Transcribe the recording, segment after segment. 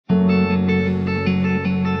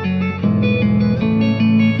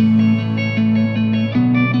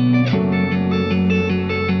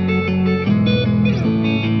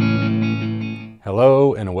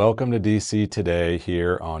welcome to DC Today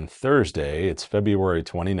here on Thursday. It's February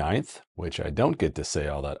 29th, which I don't get to say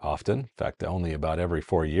all that often. In fact, only about every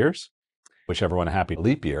 4 years. Wish everyone a happy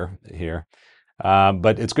leap year here.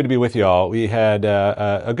 But it's good to be with you all. We had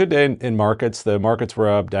a good day in markets. The markets were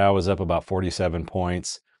up. Dow was up about 47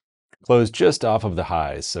 points. Closed just off of the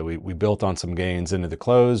highs. So we built on some gains into the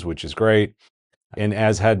close, which is great. And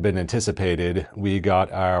as had been anticipated, we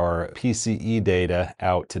got our PCE data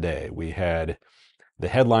out today. We had the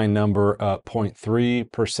headline number up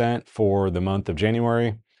 0.3% for the month of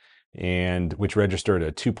January, and which registered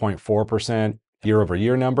a 2.4%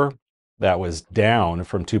 year-over-year number. That was down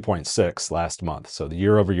from 2.6 last month. So the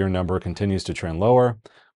year-over-year number continues to trend lower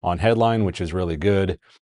on headline, which is really good.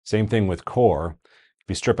 Same thing with core. If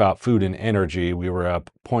you strip out food and energy, we were up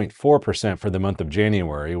 0.4% for the month of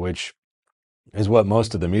January, which is what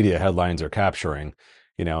most of the media headlines are capturing,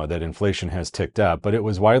 that inflation has ticked up. But it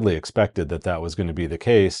was widely expected that that was going to be the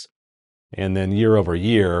case. And then year over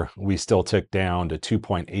year, we still ticked down to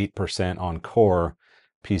 2.8% on core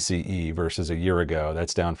PCE versus a year ago.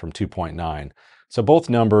 That's down from 2.9. So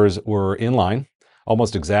both numbers were in line,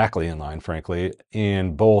 almost exactly in line, frankly,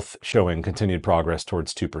 and both showing continued progress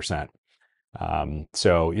towards 2%.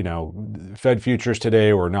 Fed futures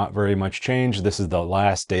today were not very much changed. This is the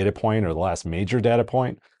last data point or the last major data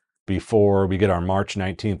point before we get our March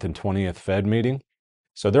 19th and 20th Fed meeting.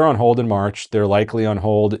 So they're on hold in March. They're likely on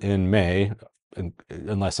hold in May,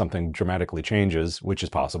 unless something dramatically changes, which is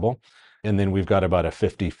possible. And then we've got about a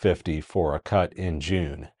 50-50 for a cut in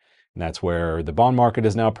June. And that's where the bond market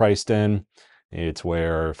is now priced in. It's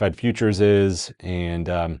where Fed futures is. And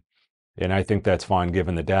I think that's fine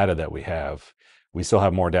given the data that we have. We still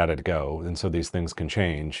have more data to go, and so these things can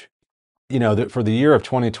change. For the year of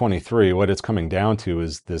 2023, what it's coming down to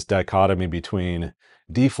is this dichotomy between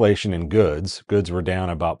deflation and goods. Goods were down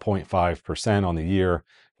about 0.5% on the year,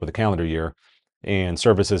 for the calendar year, and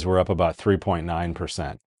services were up about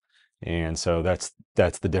 3.9%. And so that's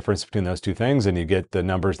the difference between those two things, and you get the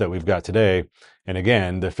numbers that we've got today. And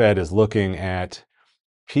again, the Fed is looking at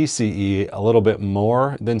PCE a little bit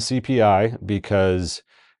more than CPI because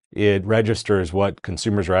it registers what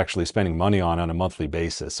consumers are actually spending money on a monthly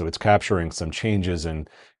basis. So it's capturing some changes in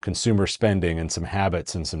consumer spending and some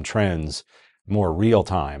habits and some trends more real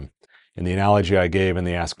time. And the analogy I gave in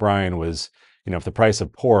the Ask Brian was, if the price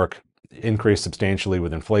of pork increased substantially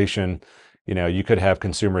with inflation, you could have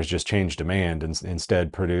consumers just change demand and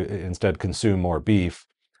instead consume more beef,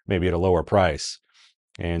 maybe at a lower price.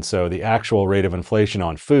 And so the actual rate of inflation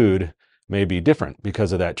on food may be different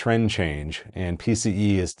because of that trend change. And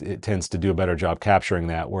PCE tends to do a better job capturing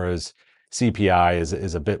that, whereas CPI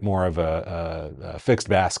is a bit more of a fixed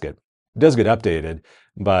basket. It does get updated,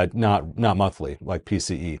 but not monthly like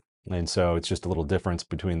PCE. And so it's just a little difference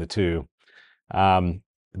between the two.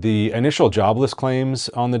 The initial jobless claims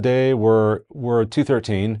on the day were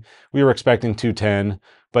 213. We were expecting 210.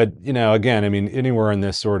 But, again, anywhere in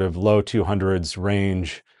this sort of low 200s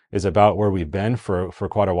range is about where we've been for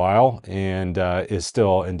quite a while and is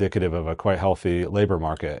still indicative of a quite healthy labor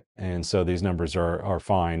market. And so these numbers are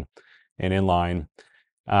fine and in line.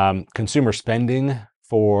 Consumer spending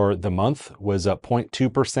for the month was up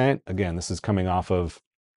 0.2%. Again, this is coming off of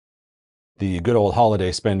the good old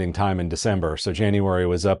holiday spending time in December. So January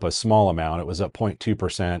was up a small amount. It was up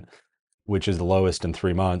 0.2%, which is the lowest in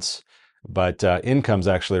 3 months. But incomes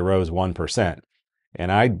actually rose 1%.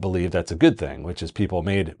 And I believe that's a good thing, which is people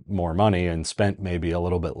made more money and spent maybe a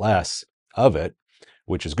little bit less of it,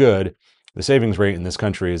 which is good. The savings rate in this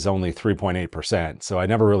country is only 3.8%. So I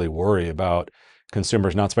never really worry about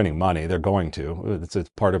consumers not spending money. They're going to. It's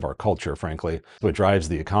part of our culture, frankly. It's what drives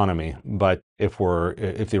the economy. But if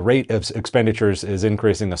the rate of expenditures is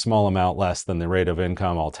increasing a small amount less than the rate of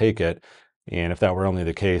income, I'll take it. And if that were only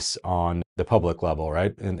the case on the public level,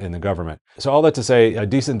 right, in the government. So all that to say, a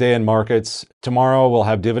decent day in markets. Tomorrow we'll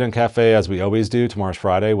have Dividend Cafe as we always do. Tomorrow's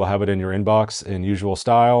Friday. We'll have it in your inbox in usual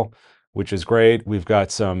style, which is great. We've got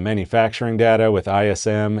some manufacturing data with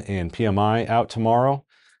ISM and PMI out tomorrow.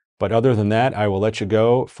 But other than that, I will let you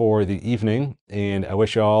go for the evening, and I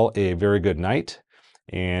wish you all a very good night.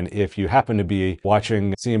 And if you happen to be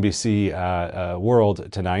watching CNBC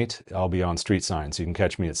World tonight, I'll be on Street Signs. So you can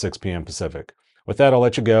catch me at 6 p.m. Pacific. With that, I'll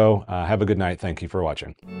let you go. Have a good night. Thank you for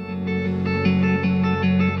watching.